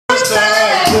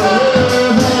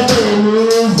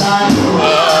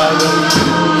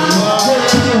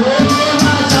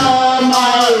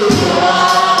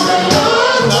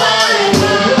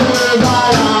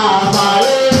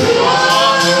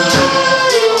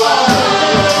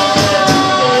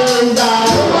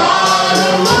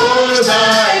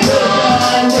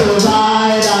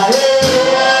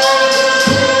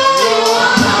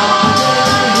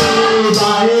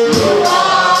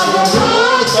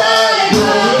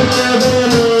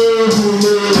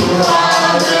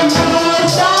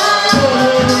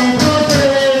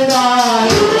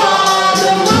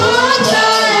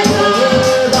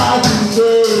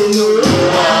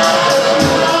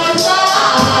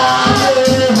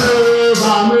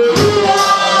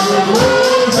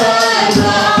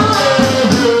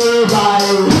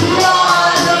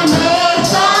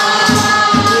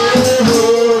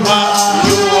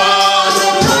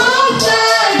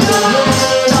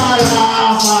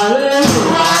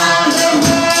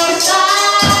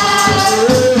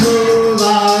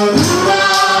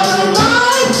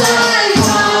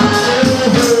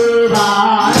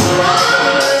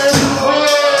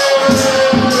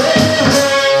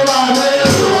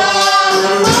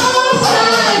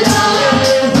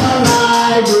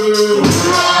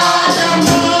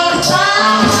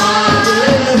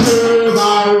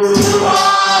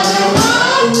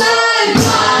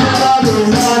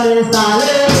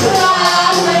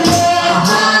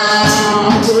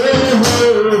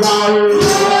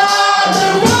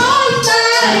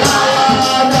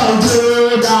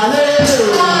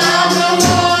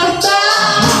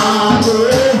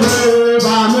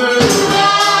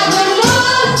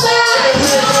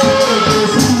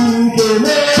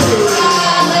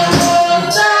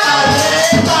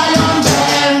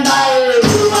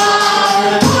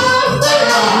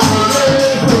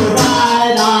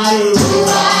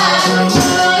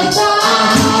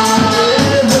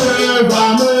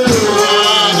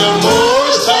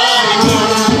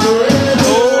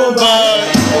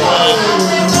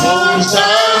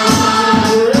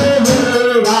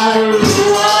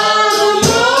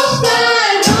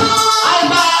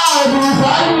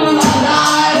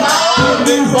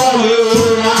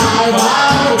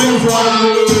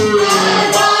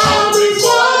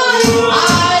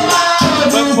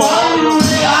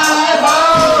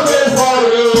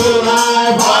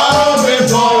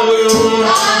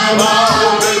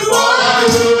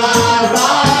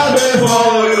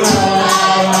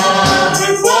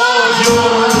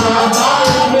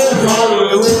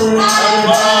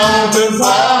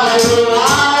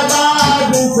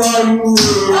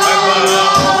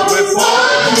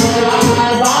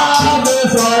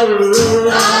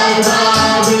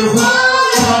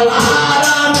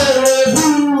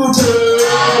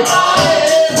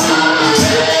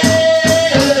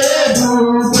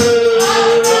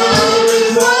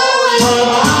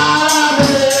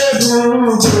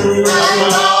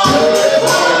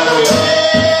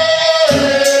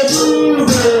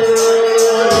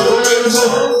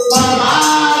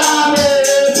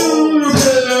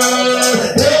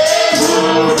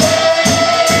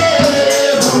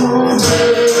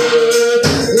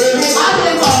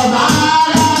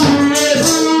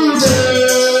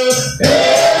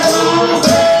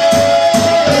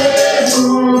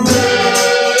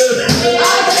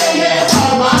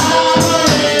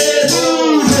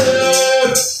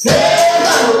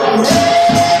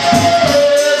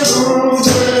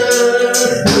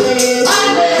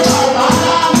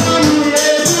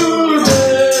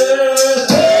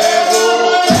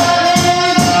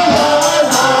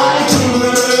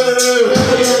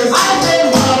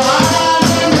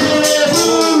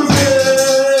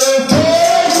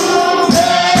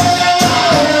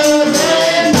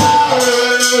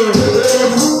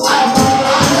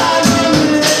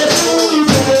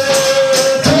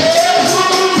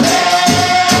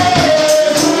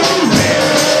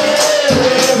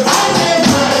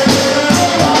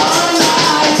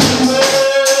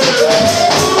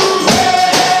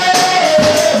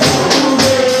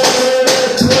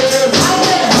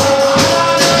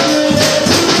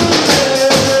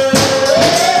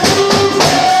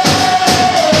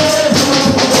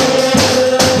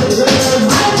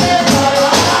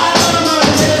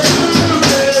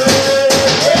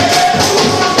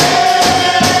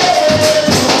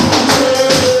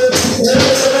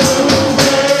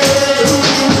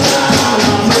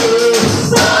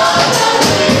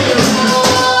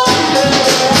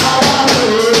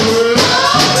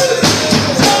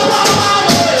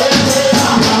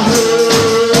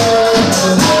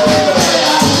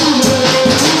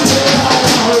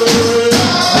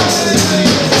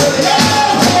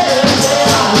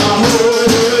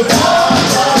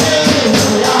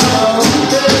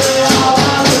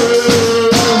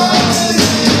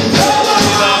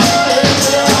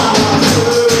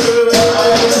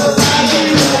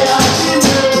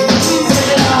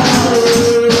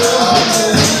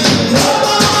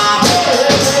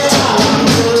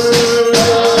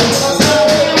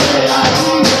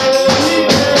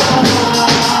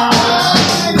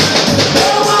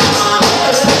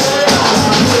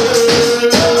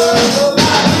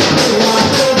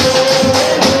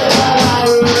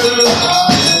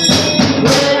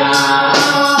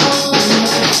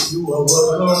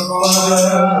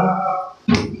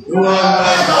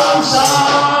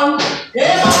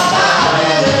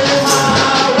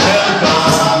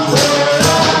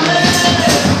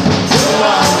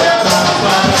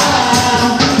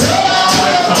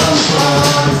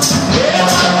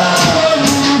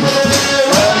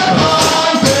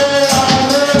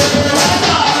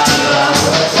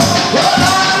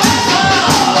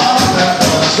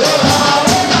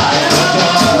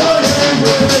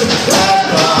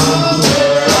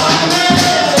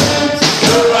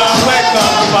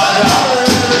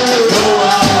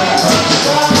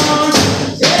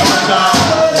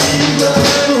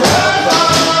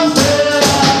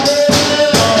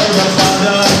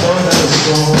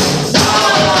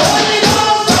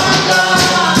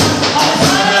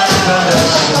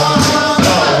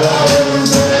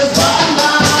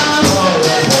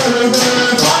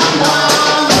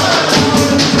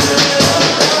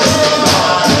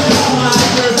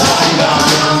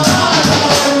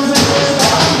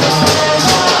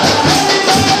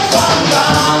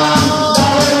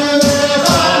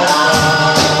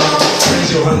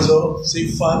Say,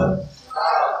 Father,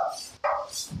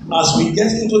 as we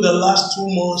get into the last 2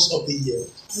 months of the year,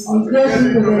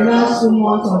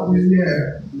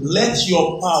 let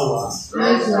your power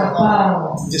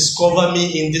discover me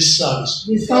in this service.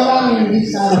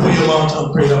 Open your mouth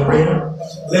and pray that prayer.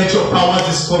 Let your power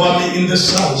discover me in this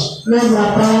service.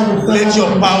 Let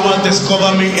your power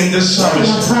discover me in this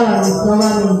service.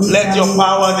 Let your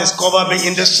power discover me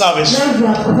in this service.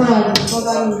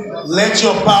 Let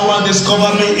your power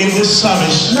discover me in this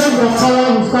service.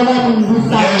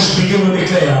 Yes, begin to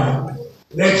declare.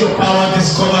 Let your power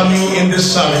discover me in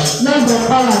this service.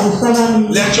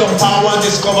 Let your power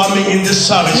discover me in this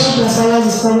service.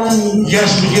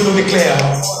 Yes, begin to declare.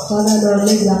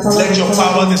 Let your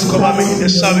power discover me in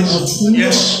this service.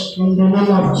 Yes. Oh,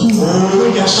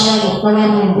 yes.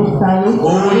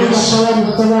 Oh, yes.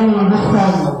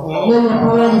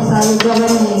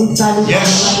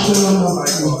 Yes.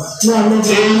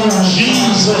 In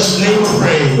Jesus' name we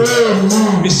pray.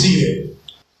 Be seated.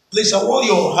 Please, I want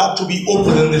your heart to be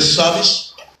open in this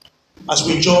service as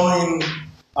we join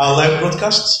our live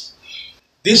broadcast.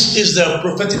 This is the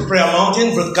Prophetic Prayer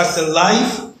Mountain broadcasting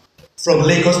live from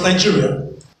Lagos, Nigeria.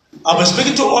 I've been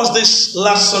speaking to us this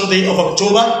last Sunday of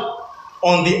October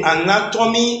on the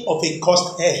anatomy of a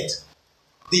cursed head.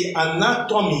 The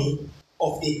anatomy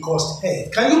of a cursed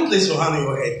head. Can you place your hand on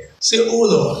your head? Say, oh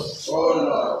Lord. Oh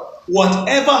Lord.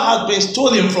 Whatever has been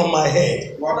stolen from my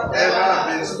head. Whatever has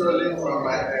been stolen from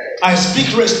my head. I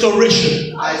speak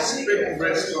restoration. I speak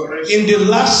restoration. In the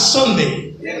last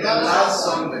Sunday. In the last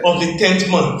Sunday. Of the 10th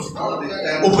month. Of the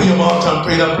 10th Open your mouth and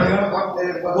pray that prayer.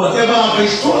 Whatever has been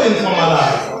stolen from my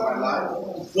life.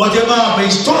 Whatever has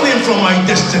been stolen from my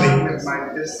destiny.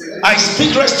 I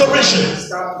speak restoration.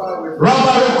 I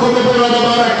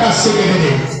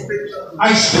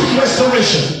speak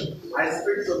restoration.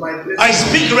 I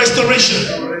speak restoration.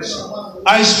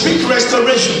 I speak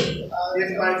restoration.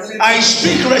 I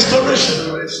speak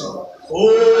restoration.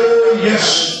 Oh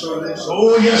yes.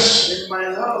 Oh yes.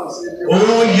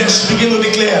 Oh yes. Begin to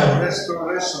declare.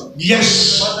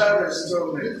 Yes.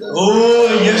 Oh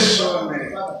yes.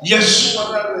 Yes.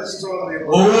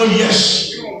 Oh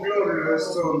yes.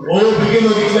 Oh, begin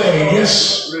to declare. Yes.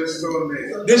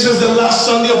 This is the last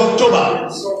Sunday of October.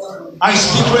 I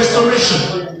speak restoration.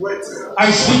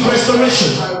 I speak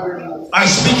restoration. I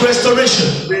speak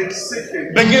restoration.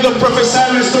 Begin to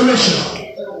prophesy restoration.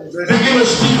 Begin to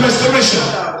speak restoration.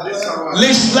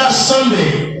 This last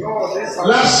Sunday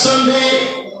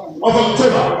of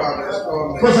October,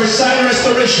 prophesy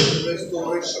restoration.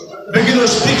 Begin to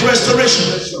speak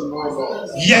restoration.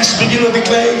 Yes, begin to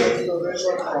declare.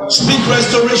 Speak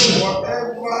restoration.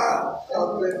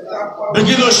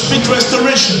 Begin to speak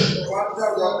restoration.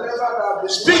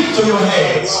 Speak to your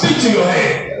head. Speak to your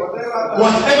head.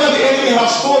 Whatever the enemy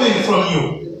has stolen from you,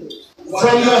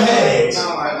 from your head.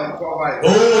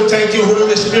 Oh, thank you,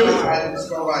 Holy Spirit.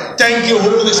 Thank you,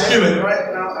 Holy Spirit.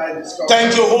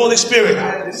 Thank you, Holy Spirit.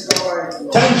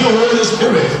 Thank you, Holy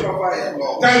Spirit.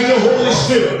 Thank you, Holy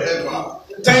Spirit.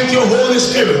 Thank you, Holy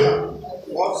Spirit.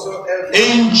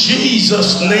 In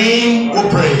Jesus' name we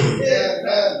pray.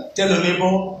 Tell your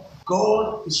neighbor,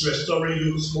 God is restoring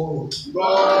you this morning.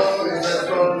 God is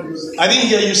restoring you. I didn't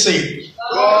hear you say it.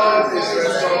 God is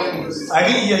restoring you. I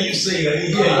didn't hear you say it. I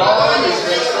didn't hear you. God is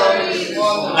restoring you.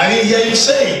 I didn't hear you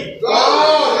say it.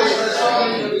 God is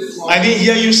restoring you. I didn't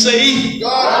hear you say it.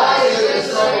 God is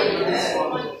restoring you.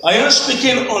 I am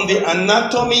speaking on the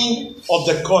anatomy of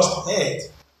the cursed head.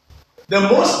 The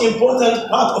most important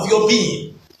part of your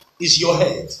being is your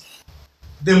head.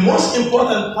 The most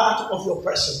important part of your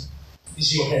person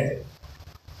is your head.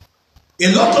 A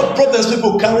lot of problems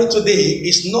people carry today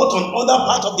is not on other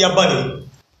part of their body,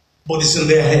 but it's in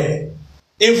their head.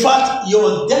 In fact,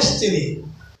 your destiny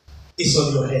is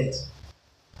on your head.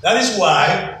 That is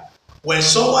why when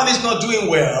someone is not doing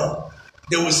well,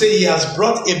 they will say he has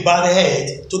brought a bad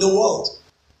head to the world.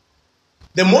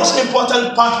 The most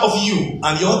important part of you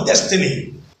and your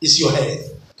destiny is your head.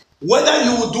 Whether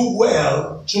you will do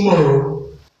well tomorrow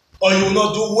or you will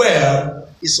not do well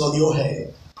is on your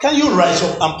head. Can you rise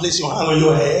up and place your hand on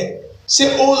your head?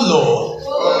 Say, oh Lord. Oh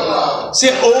Lord.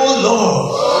 Say, oh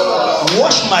Lord. Oh Lord.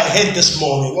 Wash my head this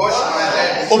morning. Wash my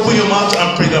head. Open your mouth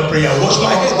and pray that prayer. Wash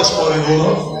my head this morning, oh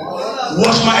Lord.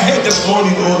 Wash my head this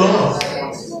morning, oh Lord.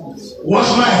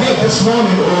 Wash my head this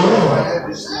morning, oh Lord.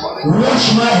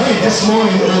 Wash my head this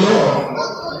morning, oh Lord.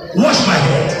 Wash my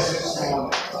head.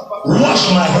 Wash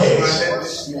my head.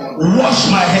 Wash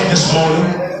my head this morning.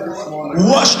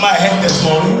 Wash my head this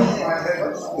morning.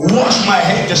 Wash my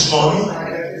head this morning.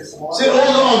 Say,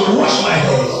 oh Lord, wash my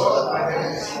head.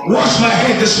 Wash my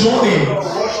head this morning.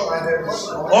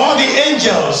 All the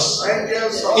angels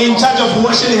in charge of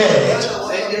washing head,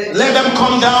 let them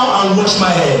come down and wash my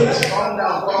head.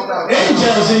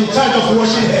 Angels in charge of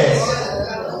washing head.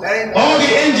 All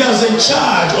the angels in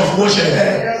charge of washing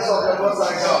head,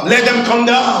 let them come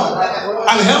down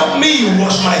and help me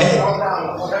wash my head.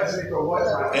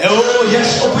 Oh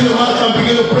yes, open your mouth and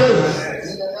begin to pray.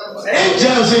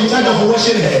 Angels in charge of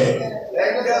washing head.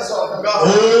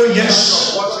 Oh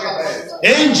yes.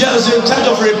 Angels in charge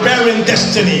of repairing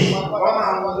destiny.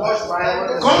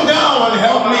 Come down and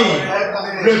help me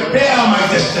repair my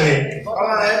destiny.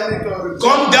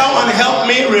 Come down and help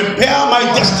me repair my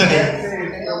destiny.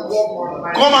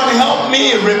 Come and help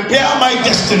me repair my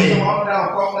destiny.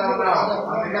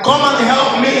 Come and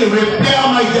help me repair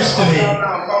my destiny.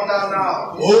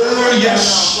 Oh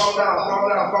yes.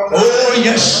 Oh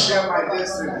yes.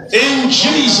 In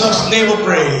Jesus' name we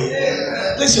pray.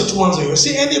 Place your two hands on you.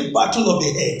 See, any battle of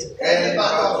the head,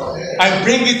 I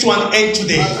bring it to an end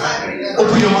today.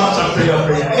 Open your mouth and pray your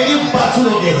prayer. Any battle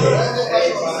of the head,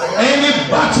 any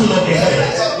battle of the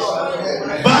head,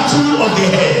 battle of the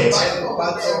head,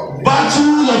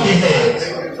 battle of the head,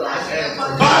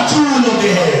 battle of the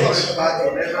head,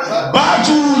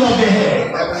 battle of the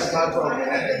head,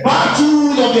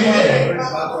 battle of the head,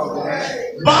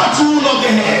 battle of the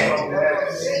head.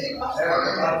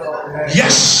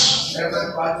 Yes. Oh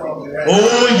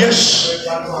yes.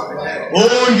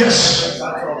 Oh yes.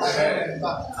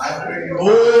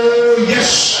 Oh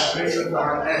yes.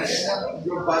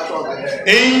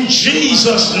 In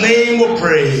Jesus' name we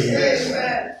pray.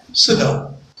 Sit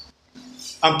down.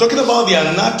 I'm talking about the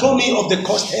anatomy of the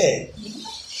cursed head.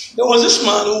 There was this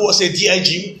man who was a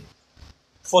DIG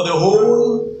for the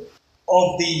whole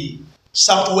of the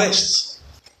Southwest.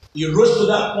 He rose to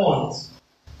that point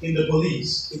in the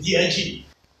police, a DIG.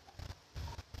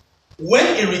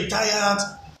 When he retired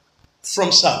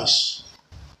from service,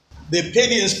 they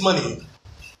paid him money.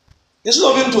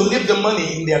 Instead of him to leave the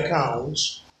money in the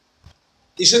accounts,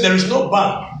 he said there is no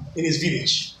bank in his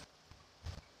village.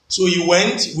 So he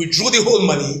went, withdrew the whole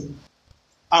money,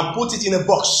 and put it in a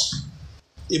box,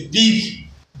 a big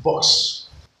box.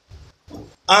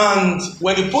 And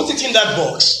when he put it in that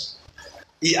box,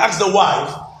 he asked the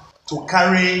wife to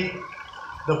carry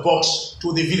the box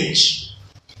to the village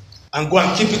and go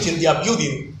and keep it in their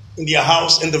building, in their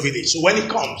house in the village. So when he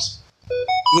comes,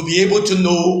 you'll be able to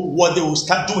know what they will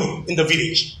start doing in the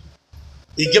village.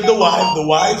 He gave the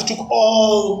wife took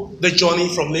all the journey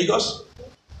from Lagos.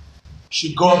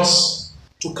 She got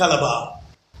to Calabar.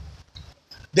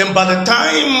 Then by the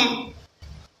time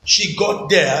she got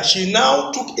there, she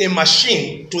now took a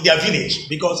machine to their village,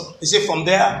 because they say from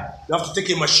there, you have to take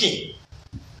a machine.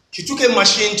 She took a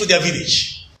machine to their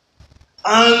village.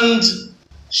 And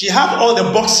she had all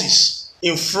the boxes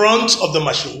in front of the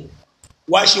machine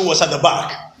while she was at the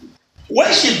back.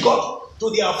 When she got to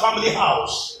their family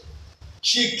house,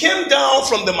 she came down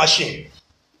from the machine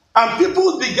and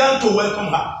people began to welcome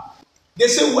her. They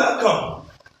said, "Welcome,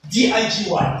 DIG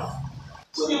wife."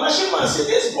 So the machine man said,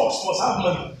 "This box must have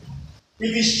money.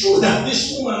 If it's true that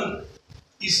this woman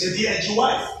is a DIG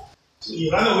wife." So he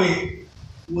ran away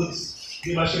with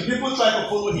the machine. People tried to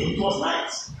follow him. It was night.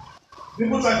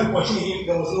 People tried to pursue him.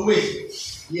 There was no way.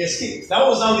 He escaped. That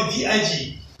was how the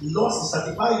DIG lost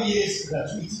 35 years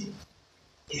gratuity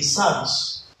in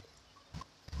service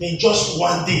in just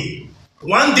one day.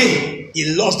 One day, he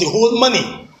lost the whole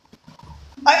money.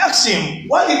 I asked him,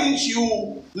 "Why didn't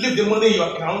you leave the money in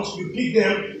your account? You pick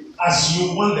them as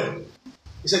you want them."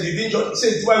 He said, "He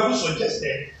said, "It's why we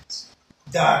suggested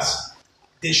that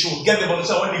they should get the money,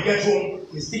 so when they get home,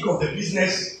 they speak of the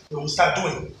business they will start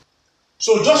doing."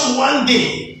 So just one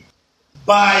day,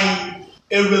 by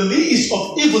a release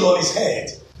of evil on his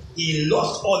head, he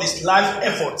lost all his life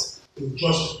effort in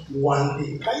just one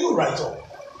day. Can you write up?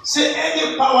 Say,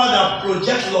 any power that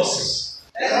projects losses,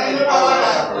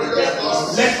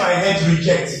 let my head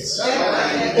reject it.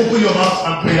 Open your mouth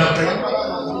and pray that prayer.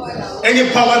 Any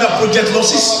power that projects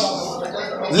losses,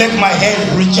 let my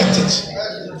head reject it.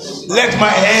 Let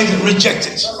my head reject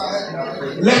it.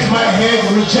 Let my head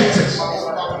reject it.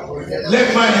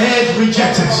 Let my head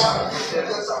reject it.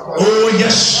 Oh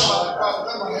yes.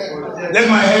 Let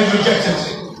my head reject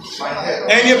it.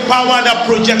 Any power that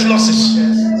projects losses.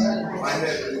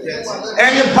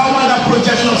 Any power that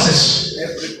projects losses.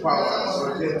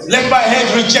 Let my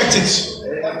head reject it.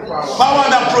 Power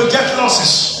that projects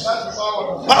losses.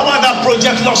 Power that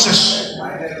projects losses.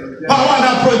 Power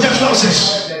that projects losses.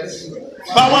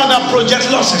 Power that projects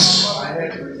losses.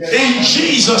 In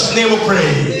Jesus' name we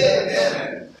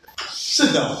pray.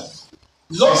 Sit down.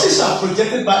 Losses are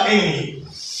projected by enemy,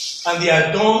 and they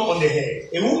are done on the head.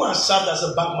 A woman served as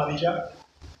a bank manager.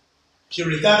 She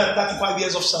retired at 35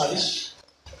 years of service.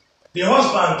 The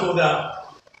husband told her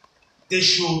they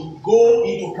should go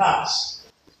into cars.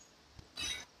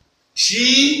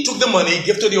 She took the money,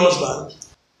 gave to the husband.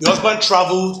 The husband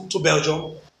traveled to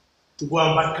Belgium to go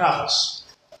and buy cars.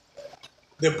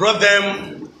 They brought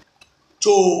them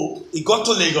he got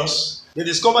to Lagos. They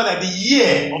discovered that the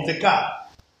year of the car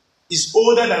is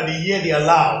older than the year they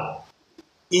allow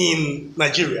in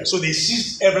Nigeria. So they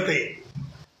seized everything.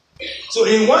 So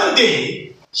in one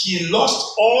day, she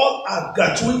lost all her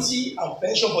gratuity and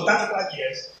pension for 35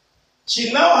 years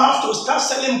She now has to start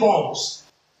selling bonds.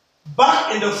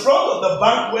 Back in the front of the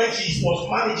bank where she was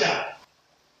manager,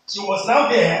 she was now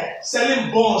there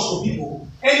selling bonds to people.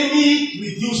 Enemy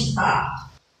reduced her.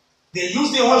 They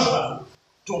used the husband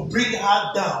to bring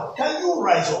her down. Can you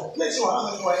rise up? Place your hand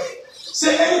on your head.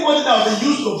 Say, anybody that will be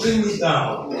used to bring me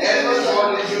down.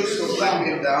 Anybody used to bring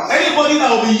me down. Anybody that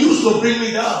will be used to bring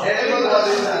me down.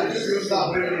 Anybody that is used to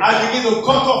bring me down. I begin to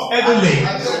cut off every link.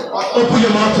 Open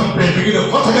your mouth and pray. Begin to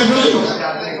cut off every link.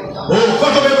 Oh,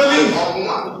 cut off every link.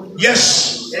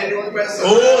 Yes.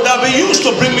 Oh, that be used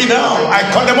to bring me down. I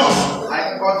cut them off.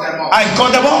 I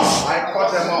cut them off. I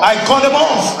cut them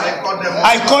off.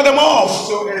 I cut them off.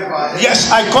 Yes,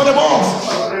 I cut them off.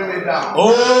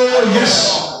 Oh,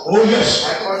 yes. Oh, yes.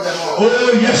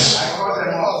 Oh, yes.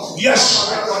 Yes.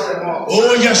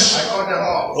 Oh, yes.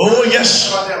 Oh,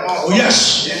 yes. Oh,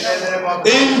 yes.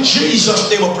 In Jesus'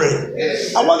 name we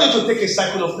pray. I want you to take a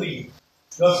cycle of 3.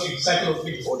 Just 3. Cycle of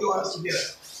 3. Hold your hands together.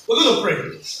 We're going to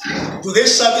pray.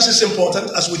 Today's service is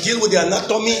important as we deal with the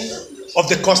anatomy of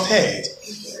the cursed head.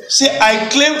 Say, I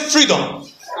claim freedom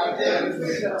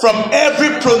from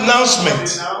every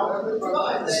pronouncement.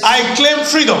 I claim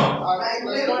freedom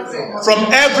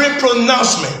from every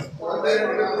pronouncement.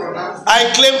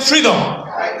 I claim freedom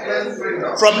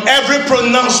from every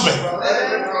pronouncement.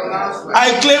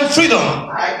 I claim freedom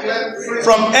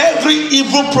from every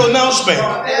evil pronouncement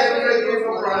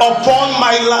upon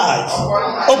my life.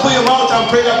 Open your mouth and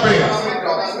pray that prayer.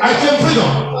 I claim freedom.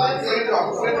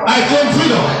 I claim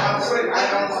freedom.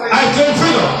 I claim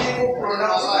freedom.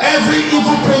 Every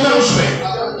evil pronouncement.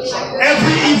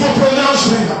 Every evil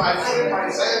pronouncement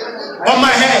on my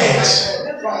head.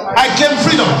 I claim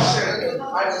freedom.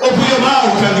 Open your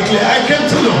mouth and declare, I claim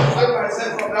freedom.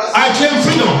 I claim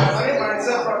freedom.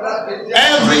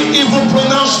 Every evil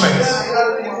pronouncement.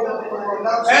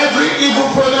 Every evil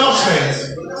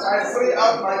pronouncement.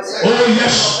 Oh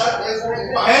yes.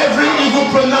 Every evil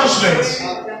pronouncement.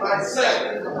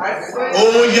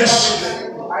 Oh yes.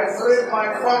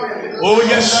 Oh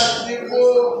yes.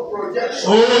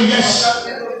 Oh yes.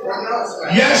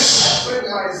 Yes.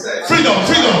 Freedom,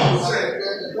 freedom.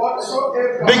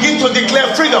 Begin to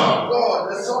declare freedom.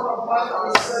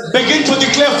 Begin to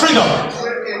declare freedom.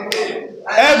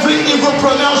 Every evil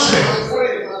pronouncement.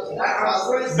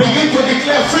 Begin to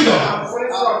declare freedom.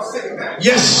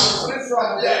 Yes.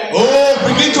 Oh,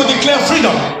 begin to declare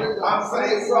freedom.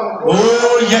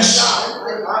 Oh, yes.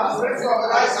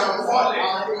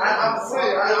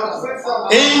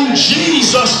 In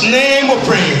Jesus' name we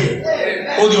pray.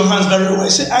 Hold your hands very well.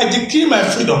 Say, I declare my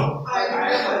freedom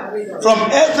from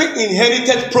every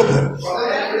inherited problem.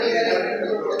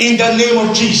 In the name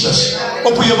of Jesus.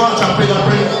 Open your mouth and pray that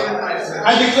prayer.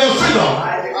 I declare freedom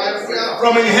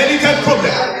from inherited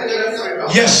problem.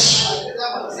 Yes.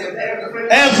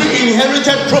 Every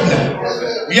inherited problem.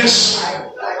 Yes.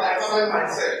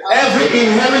 Every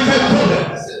inherited problem.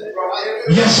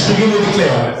 Yes, begin to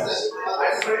declare.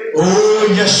 Oh,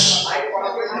 yes.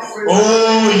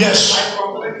 Oh, yes.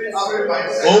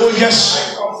 Oh, yes.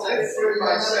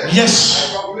 Yes.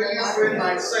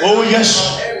 Oh, yes.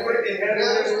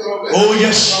 Oh,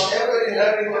 yes.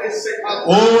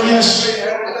 Oh, yes.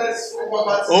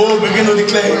 Oh, begin to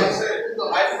declare.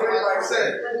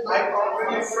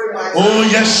 Oh,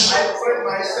 yes.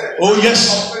 Oh, yes.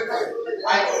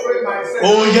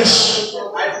 Oh, yes.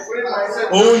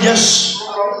 Oh, yes.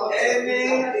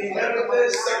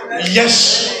 Yes.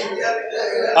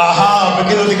 Aha,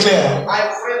 begin to declare.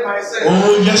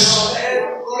 Oh, yes.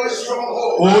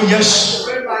 Oh, yes.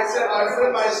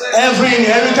 Every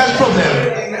inherited problem.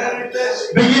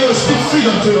 Begin to speak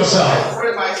freedom to yourself.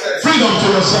 Freedom to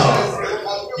yourself.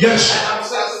 Yes.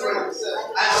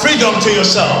 Freedom to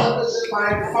yourself.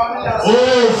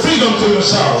 Oh, freedom to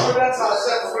yourself.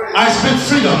 I speak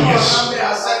freedom, yes.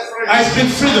 I speak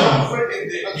freedom.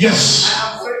 Yes.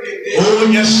 Oh,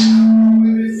 yes.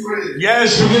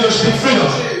 Yes, begin to speak freedom.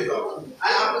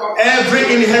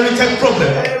 Every inherited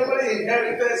problem.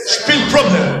 Speak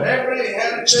problem.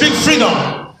 Speak freedom.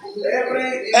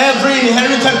 Every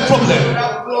inherited problem.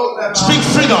 Speak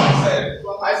freedom.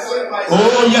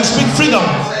 Oh, yes, speak freedom.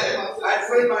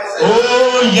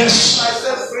 Oh, yes.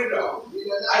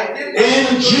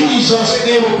 In Jesus'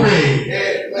 name we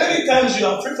pray. Many times you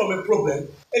are free from a problem,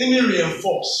 enemy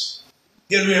reinforce.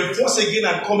 They reinforce again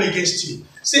and come against you.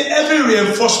 Say every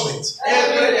reinforcement.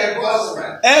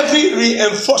 Every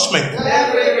reinforcement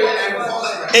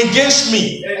against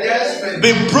me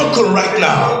be broken right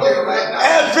now.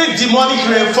 Every demonic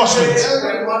reinforcement.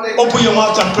 Open your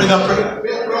mouth and pray that prayer.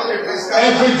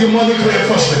 Every demonic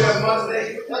reinforcement.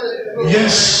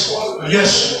 Yes.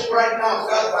 Yes.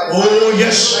 Oh,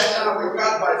 yes.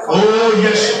 Oh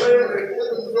yes.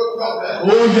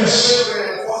 Oh yes.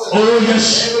 Oh yes.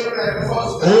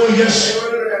 Oh yes.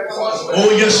 Oh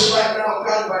yes.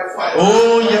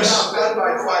 Oh yes.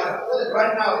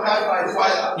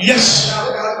 Yes.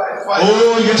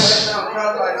 Oh yes.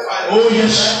 Oh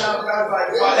yes.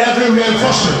 Every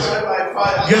reinforcement.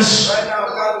 Yes.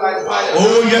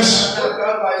 Oh yes.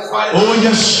 Oh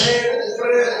yes.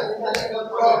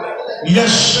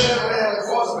 Yes.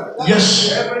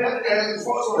 Yes.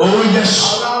 Oh yes.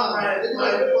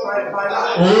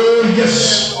 Oh yes.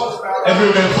 Every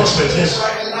reinforcement. Yes.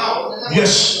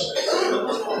 Yes.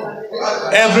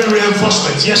 Every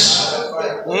reinforcement. Yes.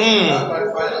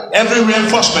 Every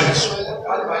reinforcement.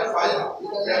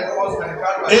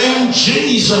 In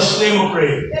Jesus' name we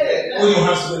pray. Oh, you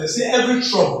have to say every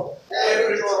trouble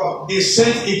they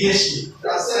sent against me.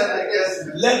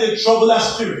 Let the troubler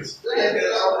spirit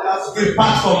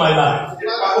depart from my life.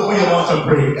 Open your mouth and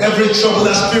pray. Every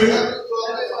troubler spirit,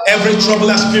 every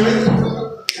troubler spirit,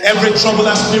 every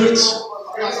troubler spirit,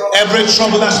 every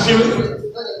troubler spirit,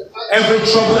 every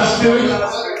troubler spirit,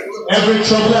 every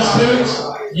troubler spirit.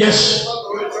 Yes.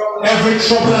 Every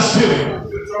troubler spirit.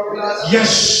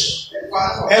 Yes.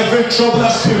 Every troubler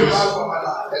spirit.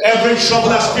 Every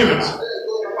troubler spirit.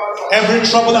 Every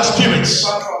troubler spirit.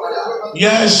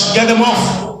 Yes, get them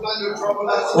off.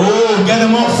 Oh, get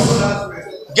them off.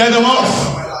 Get them off.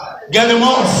 Get them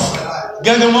off.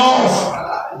 Get them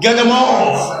off. Get them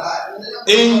off.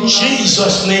 In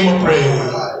Jesus' name we pray.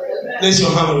 Place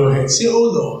your hand on your head. Say,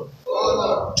 oh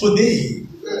Lord, today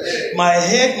my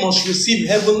head must receive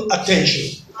heaven's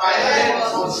attention.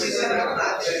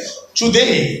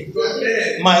 Today,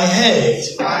 my head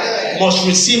must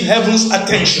receive heaven's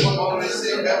attention.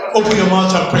 Open your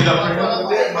mouth and pray that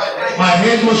prayer. My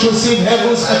head must receive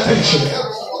heaven's attention.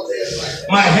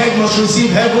 My head must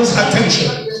receive heaven's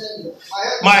attention.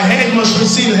 My head must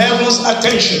receive heaven's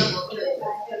attention.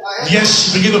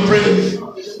 Yes, begin to pray.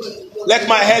 Let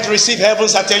my head receive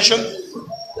heaven's attention.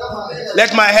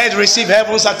 Let my head receive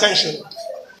heaven's attention.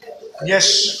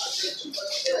 Yes.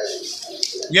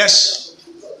 Yes.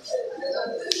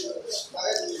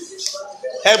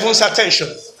 Heaven's attention.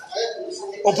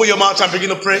 Open your mouth and begin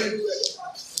to pray.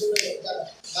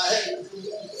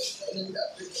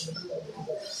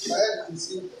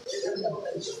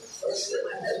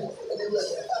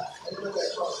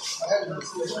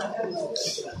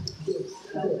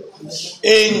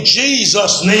 In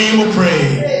Jesus' name we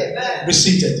pray. Be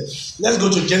seated. Let's go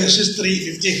to Genesis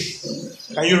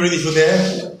 3:15. Can you read it from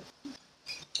there?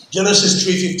 Genesis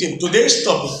 3:15. Today's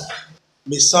topic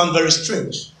may sound very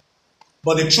strange,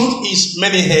 but the truth is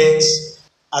many heads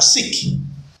are sick.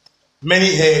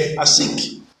 Many heads are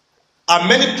sick. And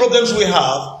many problems we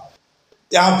have,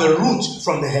 they have the root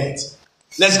from the head.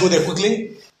 Let's go there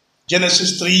quickly.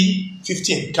 Genesis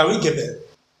 3:15. Can we get there?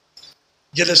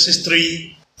 Genesis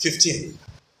 3:15.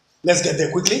 Let's get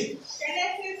there quickly.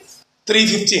 Genesis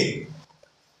 3:15.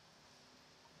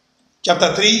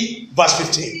 Chapter 3, verse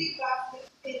 15.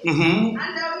 Mm-hmm. And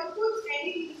I will put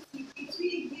enmity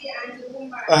between thee and the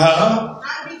woman, Uh-huh.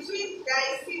 and between thy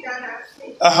seed and her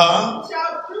seed. Uh-huh.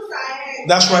 Shall bruise thy head.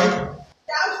 That's right.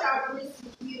 Thou shalt bruise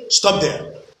his heel. Stop there.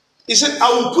 He said, I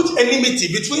will put enmity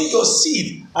between your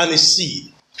seed and his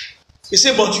seed. He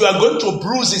said, but you are going to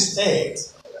bruise his head.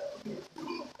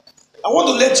 I want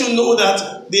to let you know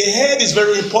that the head is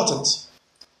very important.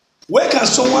 Where can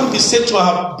someone be said to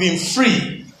have been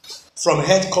free from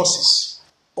head causes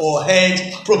or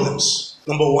head problems?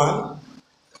 Number one,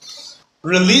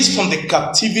 released from the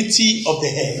captivity of the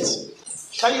head.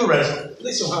 Can you write it?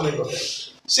 Place your hand on your head.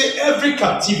 Say every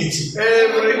captivity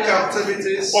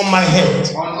on my head.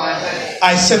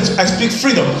 I speak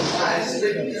freedom.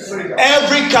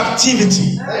 Every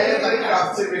captivity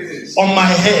on my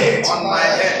head.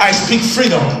 I speak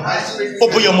freedom.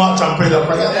 Open your mouth and pray that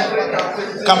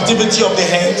prayer. Captivity of the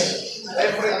head.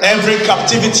 Every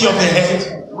captivity of the head.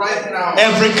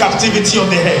 Every captivity of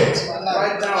the head.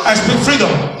 I speak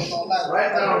freedom.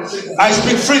 I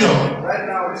speak freedom.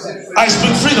 I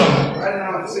speak freedom.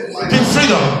 Speak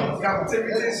freedom.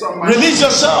 Release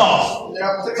yourself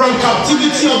from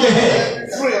captivity of the head.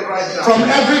 From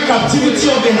every captivity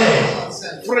of the head.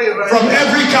 From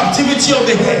every captivity of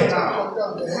the head.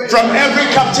 From every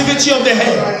captivity of the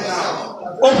head.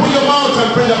 Open your mouth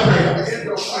and pray that prayer.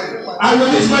 I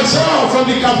release myself from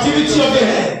the captivity of the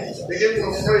head.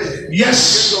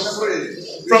 Yes.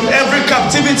 From every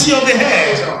captivity of the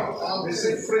head.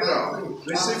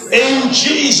 In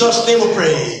Jesus' name we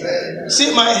pray.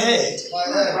 Say my head.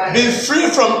 Be free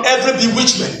from every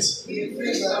bewitchment.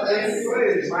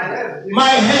 My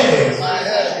head.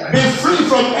 Be free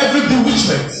from every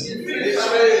bewitchment.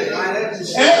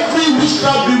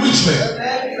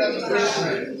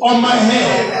 bewitchment on my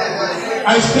head.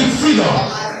 I speak freedom.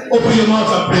 Open your mouth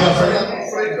and pray that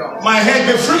prayer. My head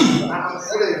be free.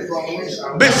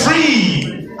 Be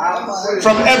free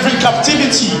from every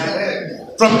captivity,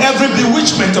 from every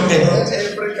bewitchment of the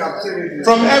head.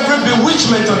 From every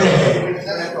bewitchment of the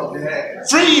head.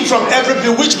 Free from every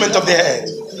bewitchment of the head.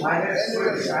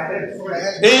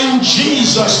 In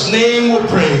Jesus' name we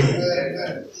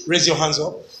pray. Raise your hands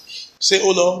up. Say,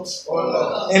 oh Lord,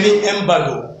 any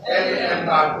embargo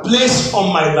placed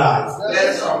on my life,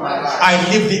 I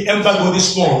lift the embargo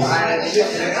this morning.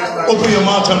 Open your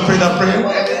mouth and pray that prayer.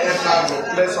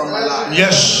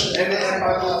 Yes.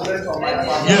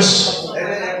 Yes.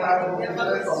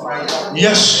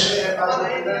 Yes.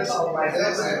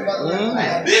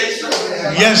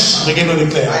 Yes. Begin to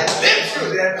declare.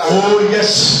 Oh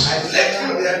yes.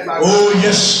 Oh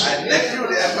yes.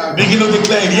 Begin to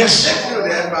declare. Yes.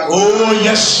 Oh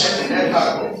yes.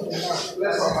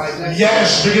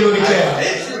 Yes. Begin to declare.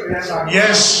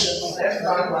 Yes.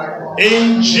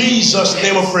 In Jesus'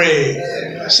 name I pray.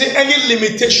 Say any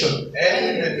limitation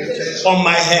on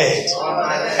my head,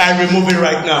 I remove it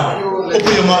right now.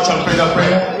 Open your mouth and pray that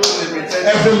prayer.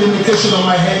 Every limitation on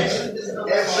my head,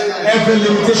 every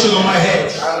limitation on my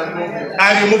head,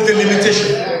 I remove the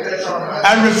limitation.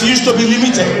 I refuse to be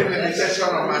limited.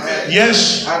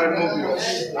 Yes.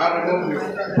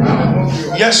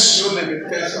 Yes.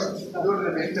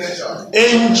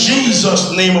 In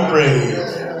Jesus' name I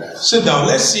pray. Sit down.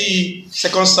 Let's see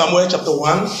 2 Samuel chapter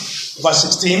 1, verse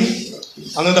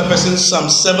 16. Another person, Psalm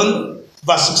 7,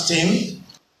 verse 16.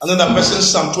 Another person,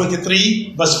 Psalm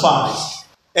 23, verse 5.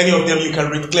 Any of them you can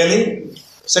read clearly.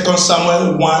 2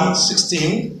 Samuel 1,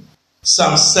 16.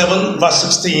 Psalm 7, verse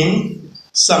 16.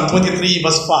 Psalm 23,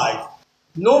 verse 5.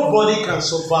 Nobody can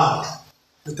survive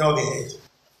without the head.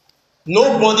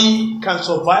 Nobody can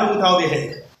survive without the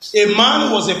head. A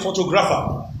man was a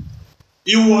photographer.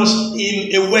 He was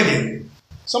in a wedding.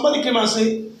 Somebody came and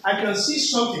said, I can see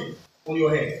something on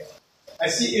your head. I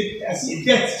see a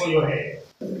death on your head.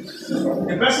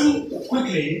 The person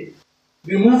quickly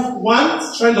removed one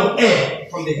strand of hair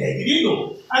from the head. He didn't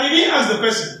know. And he didn't ask the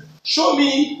person, show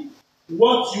me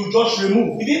what you just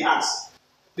removed. He didn't ask.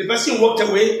 The person walked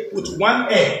away with one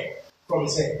hair from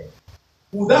his head.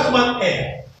 With that one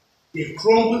hair, they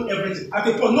crumbled everything. At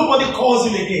the point, nobody calls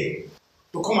him again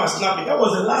to come and snap it. That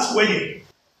was the last wedding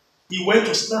he went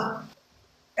to snap.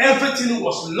 Everything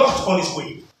was locked on his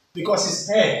way because his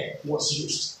hair was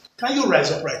used. Can you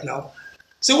rise up right now?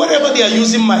 Say, wherever they are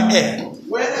using my hair,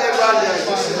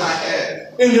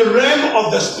 in the realm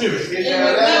of the spirit,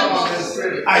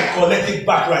 I collect it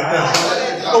back right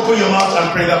now. Open your mouth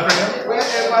and pray that prayer.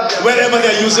 Wherever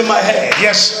they are using my hair,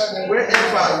 yes.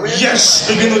 Yes,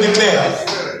 begin to declare.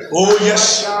 Oh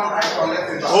yes.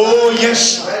 Oh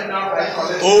yes.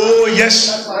 Oh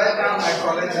yes.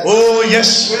 Oh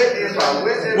yes.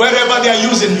 Wherever they are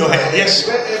using your hair, yes.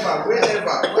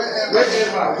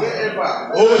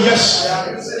 Oh yes.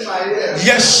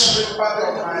 Yes.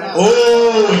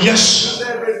 Oh yes.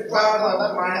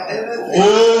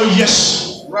 Oh yes.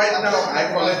 Right now,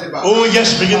 I collect it back. Oh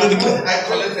yes, begin to declare. I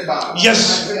collect it back.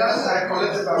 Yes. I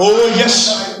collect it back. Oh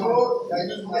yes.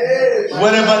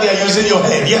 Wherever they are using your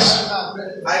head, yes.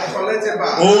 I collect it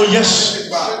back. Oh yes.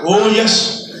 Oh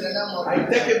yes. I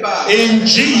take it back. In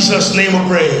Jesus' name we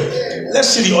pray. Let's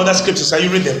see the other scriptures. Are you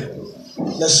read them?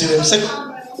 Let's see them.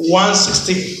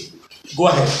 1:16. Go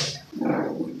ahead.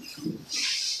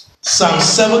 Psalm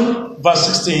 7, verse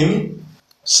 16.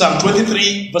 Psalm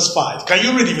 23, verse 5. Can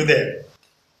you read it there?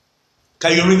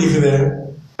 Can you read it there?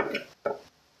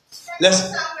 Let's.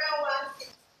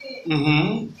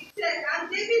 Mm-hmm. It says, and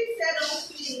David said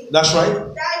unto him, That's right.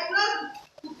 thy blood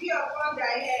will be upon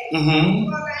thy head, Mm-hmm.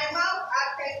 for thy mouth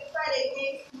hath testified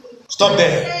against me. Stop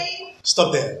there. Saying,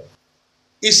 Stop there.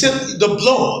 He said the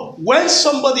blood, when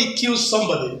somebody kills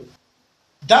somebody,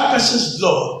 that person's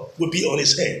blood will be on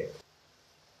his head.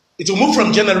 It will move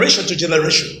from generation to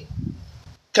generation.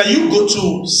 Can you go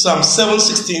to Psalm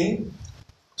 7:16,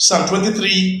 Psalm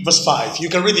 23, verse 5? You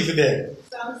can read it there.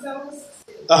 Psalm 7:16.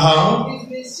 Uh-huh. His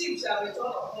mischief shall return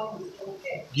upon his own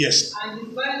head, Yes. and his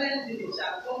violent deed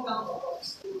shall come down upon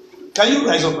his own head. Can you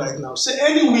rise up right now? Say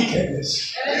any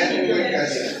wickedness,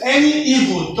 any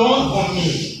evil done on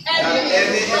me,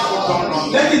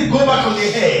 let it go back on the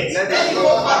head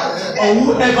of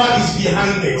whoever is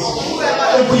behind it.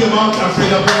 Open your mouth and pray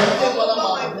the prayer.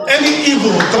 Any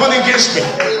evil done against me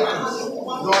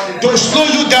to slow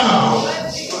you down,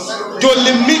 to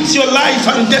limit your life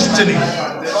and destiny,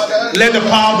 let the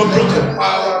power be broken.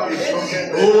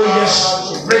 Oh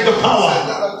yes, break the power.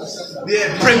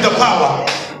 Break the power.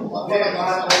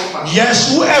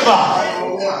 Yes, whoever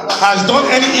has done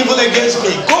any evil against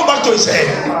me, go back to his head.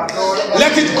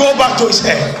 Let it go back to his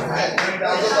head.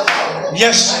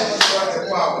 Yes.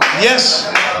 Yes.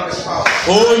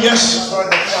 Oh, yes.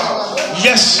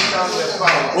 Yes.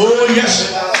 Oh,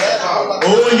 yes.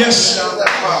 Oh, yes.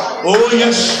 Oh,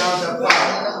 yes.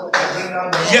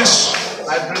 Yes.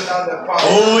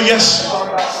 Oh, yes.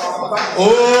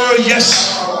 Oh,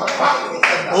 yes.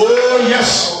 Oh, yes.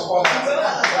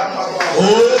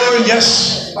 Oh, yes.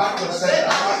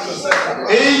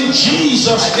 In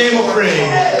Jesus' name I pray.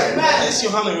 Place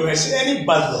your hand on your head. Say, any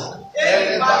bad luck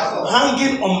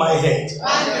hanging on my head,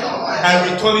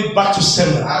 I return it back to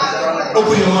sender.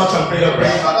 Open your mouth and pray that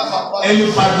prayer.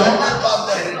 Any bad luck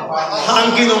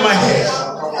hanging on my head,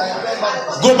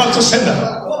 go back to sender.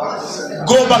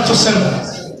 Go back to sender.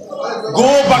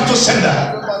 Go back to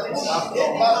sender.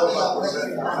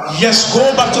 Yes,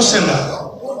 go back to sender.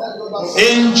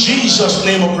 In Jesus'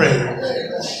 name I pray.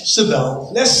 Sit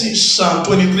down. Let's see Psalm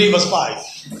 23 verse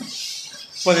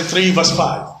 5. 23 verse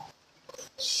 5.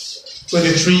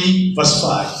 23 verse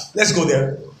 5. Let's go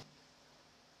there.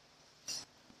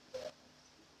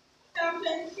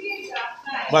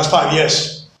 Verse 5,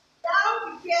 yes. Thou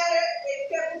preparest a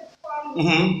table for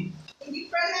me in the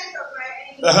presence of my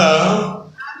enemies,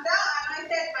 and thou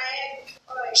anointed my head with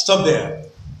oil. Stop there.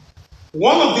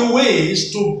 One of the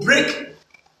ways to break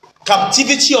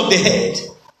captivity of the head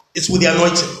is with the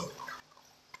anointing.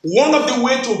 One of the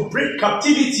ways to break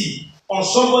captivity on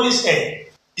somebody's head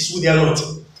is with the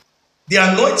anointing. The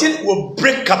anointing will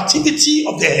break captivity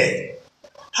of the head.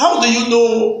 How do you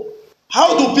know?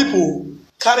 How do people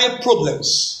carry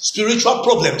problems, spiritual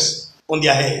problems on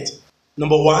their head?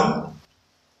 Number one,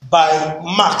 by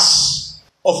marks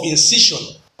of incision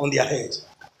on their head.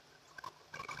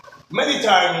 Many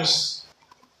times,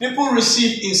 people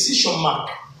receive incision mark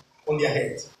on their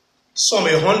head. Some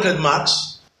 100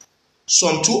 marks,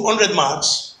 some 200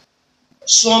 marks,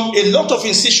 some a lot of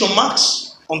incision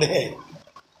marks on the head.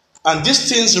 And these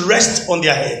things rest on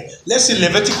their head. Let's see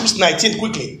Leviticus 19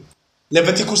 quickly.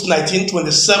 Leviticus 19,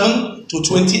 27 to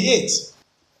 28.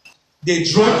 They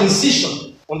draw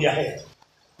incision on their head.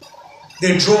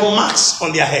 They draw marks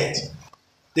on their head.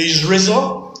 They use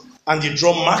razor and they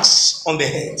draw marks on the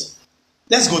head.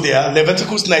 Let's go there.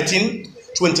 Leviticus 19,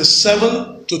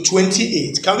 27 to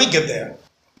 28. Can we get there?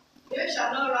 They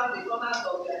shall not wrap the corners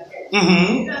of their head.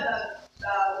 Mm-hmm. Neither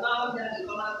now the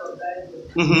corners of their head.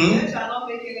 Mm-hmm. They shall not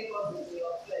make any cutting in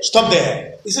your flesh. Stop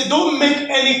there. He said, don't make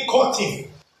any cutting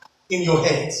in your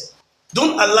head.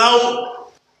 Don't allow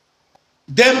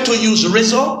them to use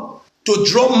razor to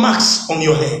draw marks on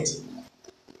your head.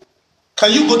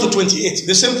 Can you go to 28?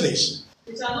 The same place.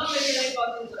 You shall not make any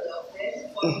cutting to your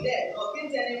flesh, for death, or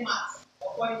paint any marks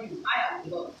upon you. I am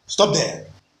the Lord. Stop there.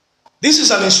 This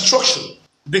is an instruction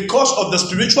because of the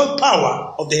spiritual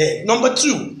power of the head. Number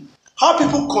two, how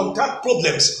people contact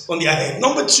problems on their head.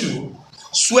 Number two,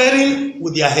 swearing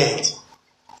with their head.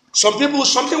 Some people,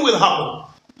 something will happen.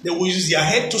 They will use their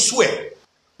head to swear.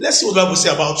 Let's see what the Bible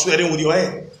says about swearing with your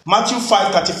head. Matthew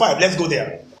 5:35. Let's go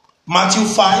there. Matthew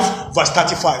 5 verse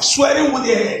 35. Swearing with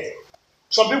their head.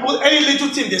 Some people, any little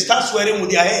thing, they start swearing with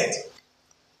their head.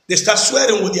 They start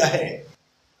swearing with their head.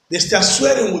 They start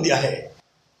swearing with their head.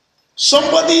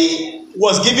 Somebody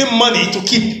was given money to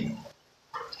keep.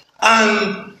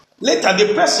 And later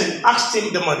the person asked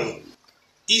him the money.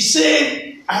 He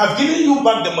said, I have given you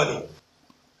back the money.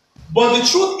 But the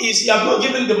truth is, he has not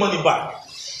given the money back.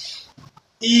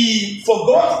 He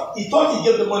forgot, he thought he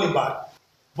gave the money back.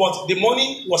 But the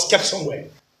money was kept somewhere.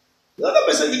 The other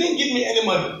person, you didn't give me any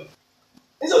money.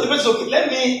 Instead of the person, okay, let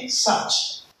me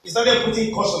search. He started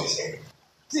putting cost on his head.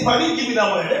 See, if I didn't give you that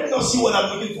money, let me not see what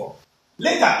I'm looking for.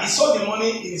 Later, he saw the money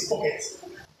in his pocket.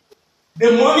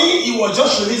 The money he was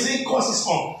just releasing cost his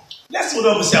own. Let's see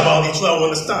what I will say about it so I will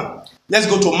understand. Let's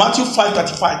go to Matthew 5,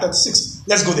 35, 36.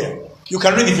 Let's go there. You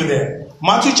can read it if you're there.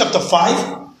 Matthew chapter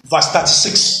 5, verse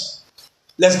 36.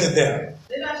 Let's get there.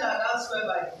 Neither shall thou swear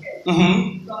by the head.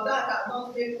 From that hath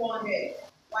not made one head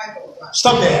white or black.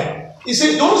 Stop there. He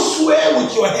said, don't swear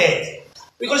with your head.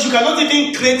 Because you cannot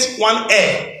even create one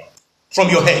hair from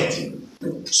your head.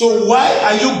 So why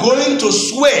are you going to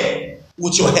swear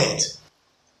with your head?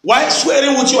 Why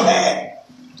swearing with your head?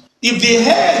 If the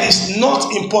head is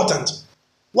not important,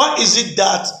 why is it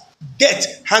that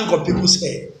death hang on people's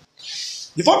head?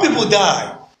 Before people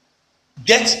die,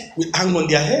 death will hang on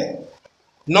their head.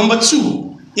 Number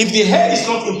two, if the head is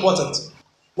not important,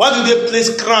 why do they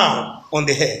place crown on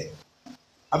the head?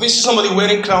 Have you seen somebody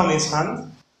wearing crown in his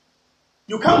hand?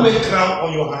 You can't wear crown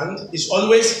on your hand. It's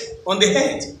always on the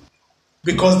head.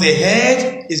 Because the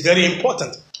head is very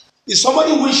important. If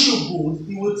somebody wish you good,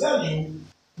 he will tell you,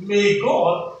 may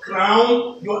God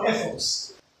crown your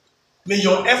efforts. May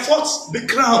your efforts be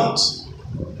crowned.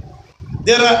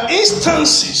 There are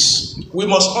instances we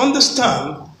must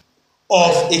understand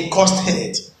of a cursed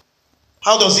head.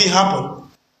 How does it happen?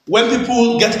 When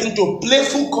people get into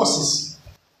playful curses.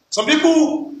 Some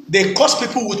people, they curse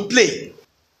people with play.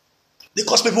 They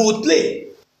curse people with play.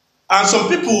 And some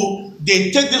people,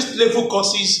 they take these playful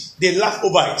curses, they laugh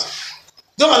over it.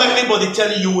 Don't let anybody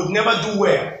tell you would never do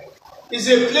well. It's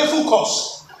a playful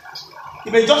curse.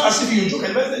 It may just as if you joke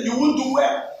and you won't do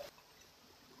well.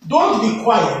 Don't be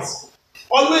quiet.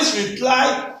 Always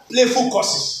reply playful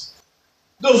curses.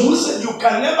 Those who say you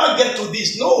can never get to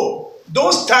this, no.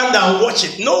 Don't stand and watch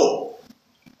it, no.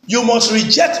 You must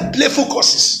reject playful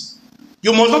curses.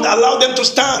 You must not allow them to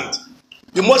stand.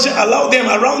 You mustn't allow them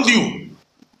around you.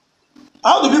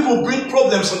 How do people bring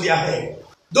problems on their head?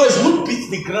 Those who beat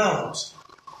the ground.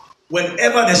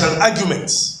 Whenever there's an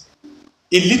argument,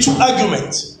 a little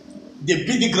argument, they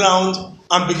beat the ground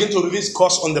and begin to release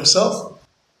curse on themselves.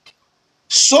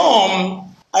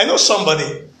 I know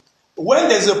somebody, when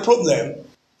there's a problem, and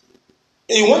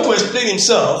he wants to explain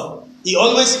himself, he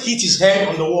always hit his head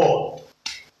on the wall.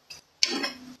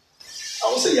 I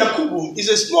would say, Yakubu, it's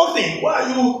a small thing. Why are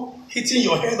you hitting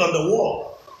your head on the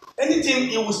wall? Anything,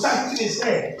 he will start hitting his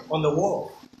head on the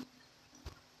wall.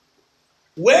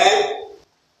 When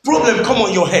problem come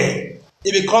on your head,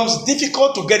 it becomes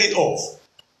difficult to get it off,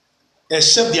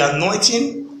 except the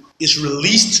anointing is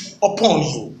released upon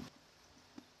you.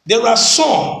 There are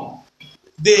some,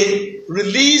 they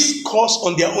release curse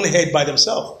on their own head by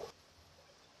themselves.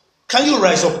 Can you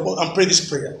rise up and pray this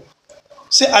prayer?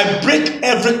 Say, I break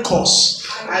every curse.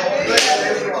 I break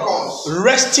every curse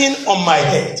resting on my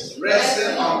head.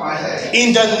 resting on my head.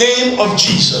 In the name of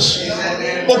Jesus.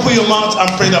 Open your mouth and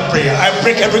pray that prayer. I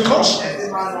break every curse.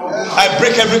 I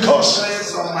break every curse.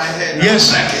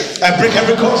 Yes, I break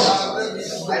every curse.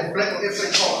 I break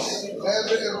every curse.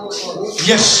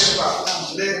 Yes.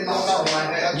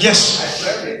 Yes.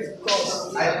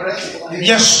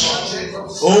 Yes.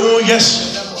 Oh,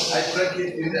 yes.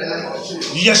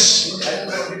 Yes.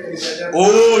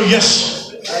 Oh, yes.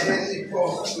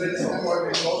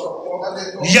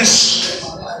 Yes.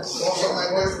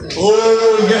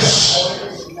 Oh, yes.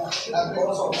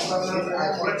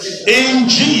 In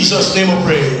Jesus' name we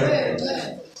pray.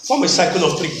 Form a cycle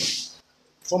of three.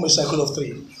 Form a cycle of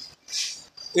three.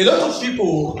 A lot of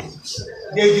people,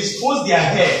 they dispose their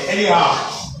hair anyhow.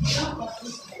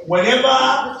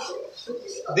 Whenever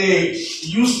they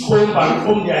use comb and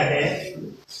comb their hair,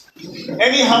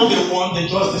 anyhow they want, they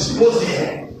just dispose the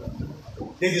hair.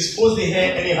 They dispose the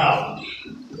hair anyhow.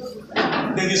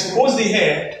 They dispose the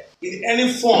hair in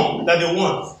any form that they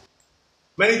want.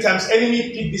 Many times,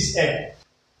 enemy pick this hair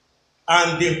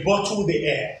and they bottle the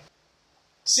air.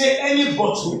 Say any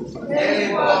bottle,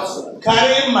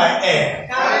 carrying my hair,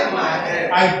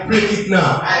 I break it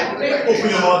now. Open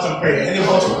your mouth and pray. Any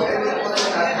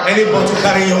bottle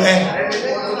carrying your hair.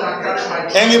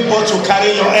 Any bottle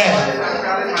carrying your hair.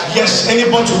 Yes, any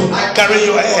bottle carrying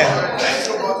your hair.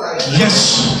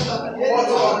 Yes.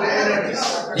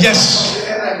 Yes.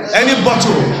 Any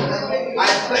bottle.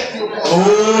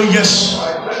 Oh, yes.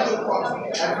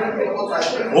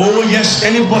 Oh, yes.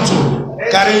 Any bottle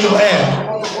carrying your hair.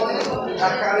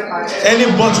 Any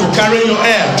bottle carrying your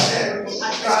hair.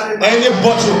 Any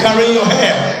bottle carrying your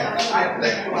hair.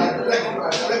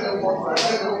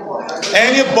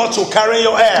 Any bottle carrying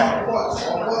your hair.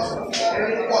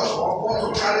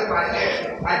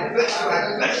 I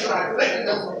break you.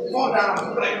 Fall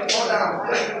down, break,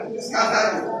 scatter,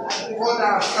 fall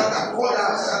down, scatter.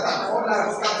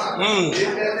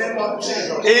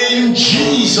 In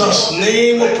Jesus'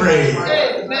 name we pray.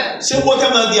 Amen. Say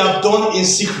whatever they have done in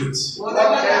secret,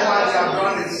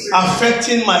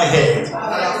 affecting my head,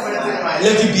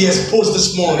 let it be exposed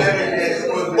this morning.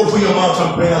 Open your mouth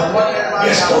and pray. Be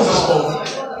exposed this morning.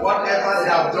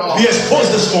 Be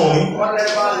exposed this morning.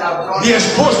 Be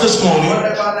exposed this morning.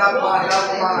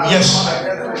 Yes.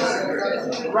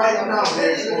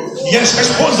 Yes,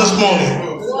 exposed this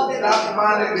morning. That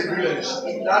man in the village.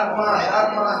 That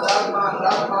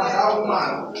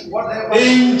woman.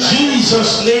 In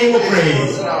Jesus' name we pray.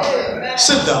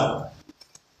 Sit down.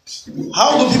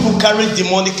 How do people carry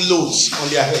demonic loads on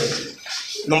their head?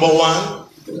 Number one,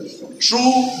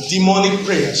 through demonic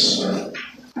prayers.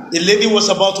 A lady was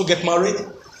about to get married.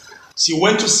 She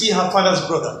went to see her father's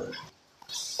brother.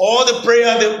 All the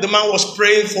prayer the man was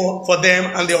praying for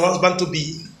them and their husband to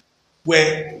be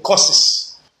were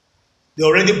curses. They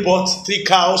already bought 3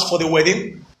 cows for the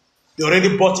wedding. They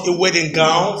already bought a wedding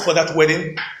gown for that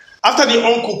wedding. After the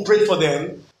uncle prayed for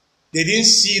them, They didn't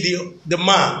see the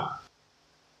man.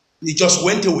 He just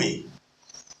went away.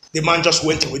 The man just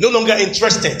went away. No longer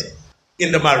interested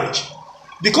in the marriage.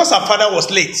 Because her father was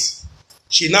late,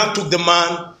 she now took the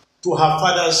man to her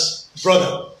father's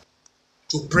brother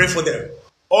to pray for them.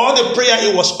 All the prayer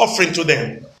he was offering to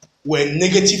them were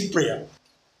negative prayer,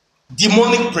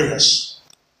 demonic prayers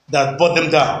that brought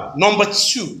them down. Number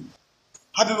 2,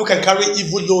 how people can carry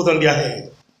evil load on their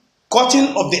head.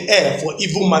 Cutting of the hair for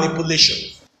evil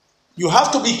manipulation. You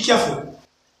have to be careful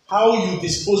how you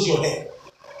dispose your hair.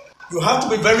 You have to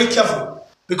be very careful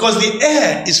because the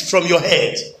hair is from your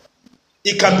head.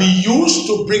 It can be used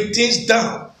to bring things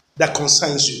down that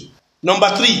concerns you. Number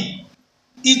 3,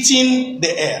 eating the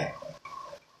hair.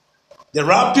 There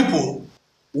are people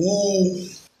who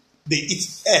they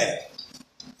eat hair.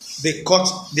 They cut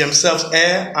themselves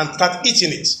hair and start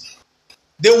eating it.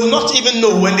 They will not even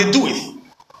know when they do it.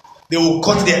 They will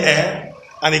cut their hair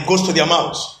and it goes to their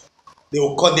mouth. They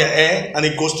will cut their hair and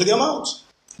it goes to their mouth.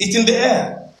 Eating the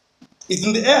hair.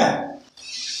 Eating the hair.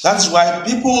 That's why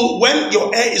people, when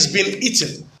your hair is being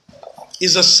eaten,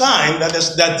 is a sign that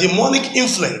there's that demonic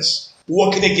influence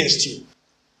working against you.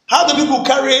 How do people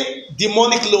carry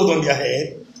demonic load on their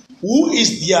head? Who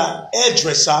is their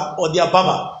hairdresser or their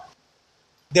barber?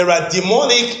 There are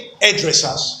demonic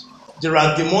hairdressers. There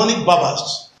are demonic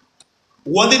barbers.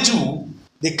 What they do,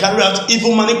 they carry out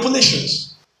evil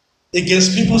manipulations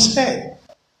against people's head.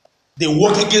 They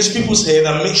work against people's head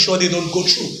and make sure they don't go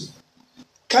through.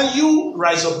 Can you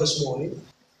rise up this morning?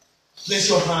 Place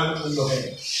your hand on your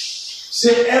head.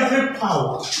 Say, every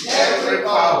power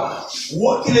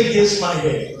working against my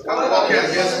head,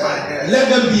 let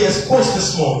them be exposed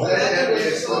this morning.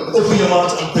 Open your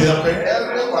mouth and pray that prayer.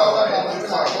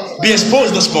 Be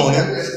exposed this morning.